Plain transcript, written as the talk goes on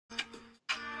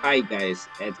Hi guys,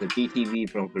 it's the DTV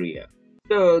from Korea.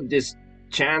 So this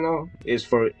channel is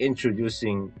for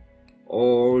introducing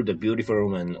all the beautiful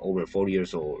women over 40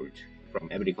 years old from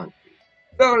every country.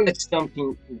 So let's jump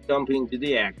into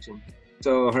the action.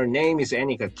 So her name is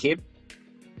Annika Kipp,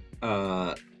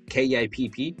 uh,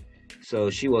 Kipp.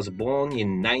 So she was born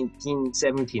in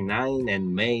 1979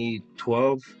 and May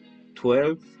 12,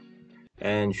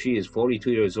 and she is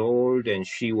 42 years old, and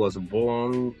she was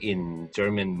born in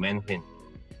German München.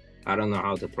 I don't know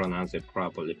how to pronounce it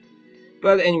properly.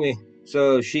 But anyway,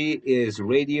 so she is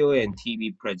radio and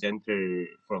TV presenter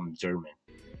from Germany.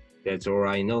 That's all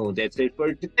I know. That's it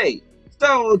for today.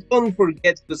 So don't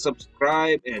forget to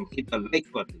subscribe and hit the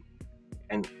like button.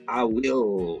 And I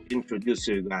will introduce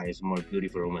you guys more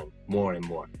beautiful women more and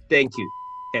more. Thank you.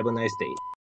 Have a nice day.